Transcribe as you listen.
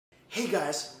Hey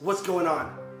guys, what's going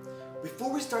on?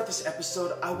 Before we start this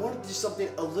episode, I wanted to do something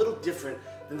a little different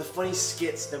than the funny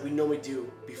skits that we normally do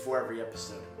before every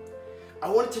episode. I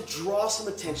wanted to draw some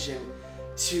attention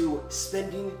to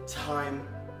spending time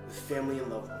with family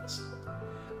and loved ones.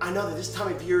 I know that this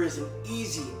time of year is an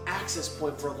easy access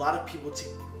point for a lot of people to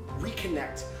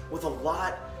reconnect with a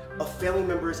lot of family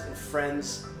members and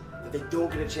friends that they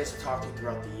don't get a chance to talk to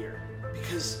throughout the year.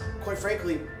 Because, quite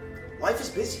frankly, life is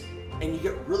busy. And you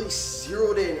get really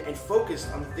zeroed in and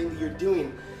focused on the thing that you're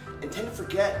doing and tend to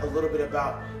forget a little bit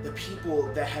about the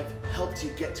people that have helped you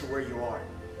get to where you are.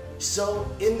 So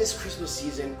in this Christmas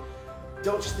season,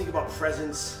 don't just think about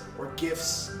presents or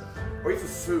gifts or even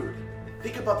food.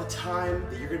 Think about the time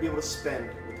that you're going to be able to spend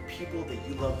with the people that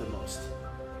you love the most.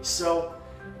 So,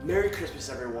 Merry Christmas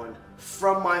everyone,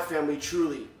 from my family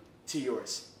truly to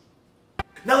yours.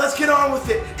 Now let's get on with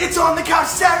it. It's On the Couch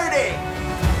Saturday!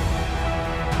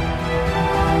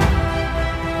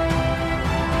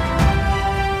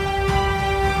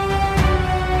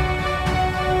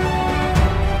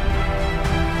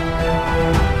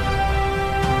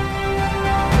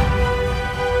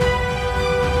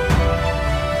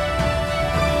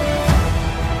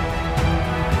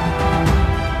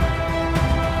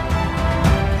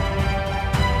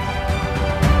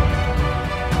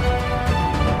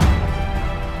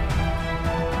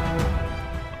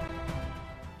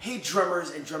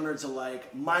 Drummers and drum nerds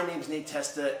alike, my name's Nate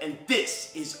Testa, and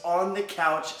this is On the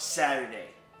Couch Saturday.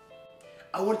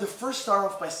 I wanted to first start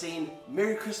off by saying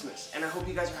Merry Christmas, and I hope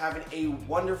you guys are having a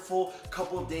wonderful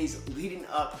couple of days leading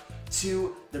up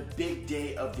to the big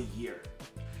day of the year.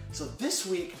 So this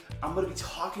week, I'm going to be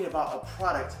talking about a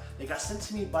product that got sent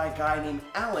to me by a guy named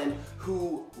Alan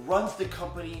who runs the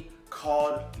company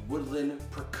called Woodland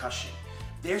Percussion.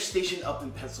 They're stationed up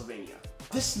in Pennsylvania.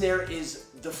 This snare is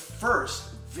the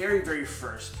first, very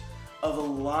first of a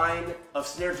line of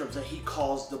snare drums that he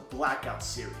calls the Blackout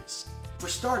series. For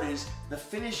starters, the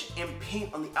finish and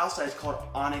paint on the outside is called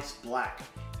Onyx Black,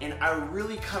 and I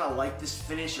really kind of like this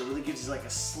finish. It really gives you like a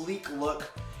sleek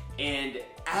look, and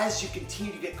as you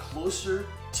continue to get closer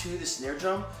to the snare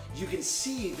drum, you can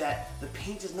see that the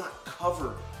paint does not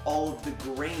cover all of the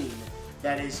grain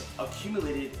that is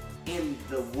accumulated in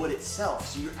the wood itself,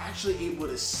 so you're actually able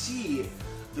to see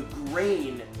the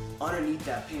grain underneath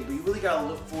that paint, but you really gotta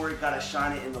look for it, gotta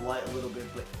shine it in the light a little bit,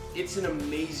 but it's an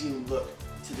amazing look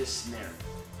to this snare.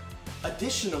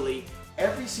 Additionally,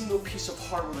 every single piece of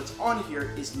hardware that's on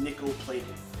here is nickel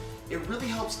plated. It really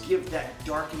helps give that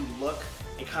darkened look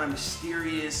and kind of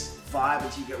mysterious vibe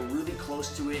until you get really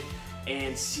close to it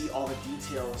and see all the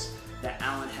details that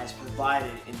Alan has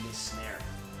provided in this snare.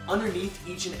 Underneath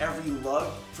each and every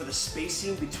lug, for the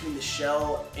spacing between the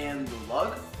shell and the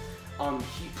lug,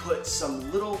 he put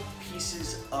some little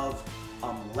pieces of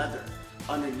leather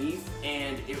underneath,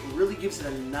 and it really gives it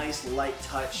a nice light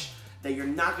touch that you're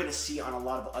not going to see on a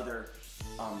lot of other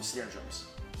snare drums.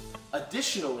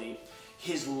 Additionally,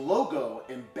 his logo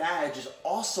and badge is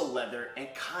also leather and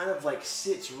kind of like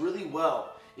sits really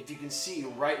well, if you can see,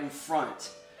 right in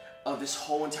front of this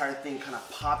whole entire thing, kind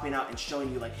of popping out and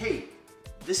showing you like, hey,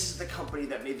 this is the company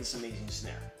that made this amazing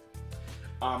snare.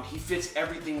 He fits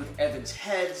everything with Evans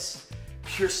heads,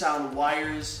 Pure Sound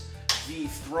wires. The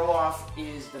throw-off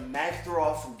is the mag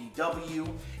throw-off from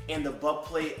DW, and the butt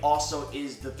plate also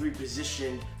is the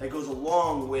 3-position that goes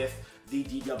along with the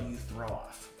DW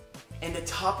throw-off. And to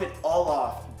top it all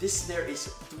off, this snare is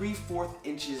 3/4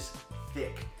 inches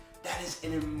thick. That is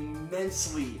an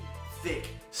immensely thick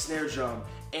snare drum,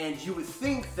 and you would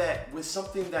think that with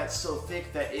something that's so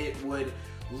thick that it would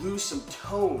lose some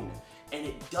tone, and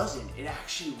it doesn't. It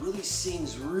actually really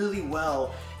sings really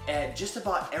well at just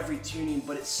about every tuning,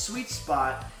 but its sweet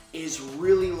spot is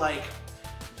really like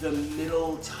the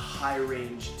middle to high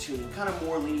range tuning, kind of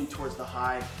more leaning towards the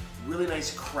high, really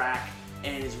nice crack,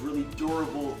 and is really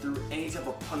durable through any type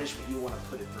of punishment you want to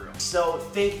put it through. So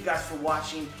thank you guys for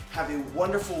watching. Have a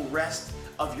wonderful rest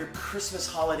of your Christmas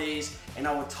holidays, and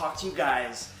I will talk to you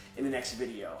guys in the next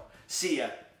video. See ya.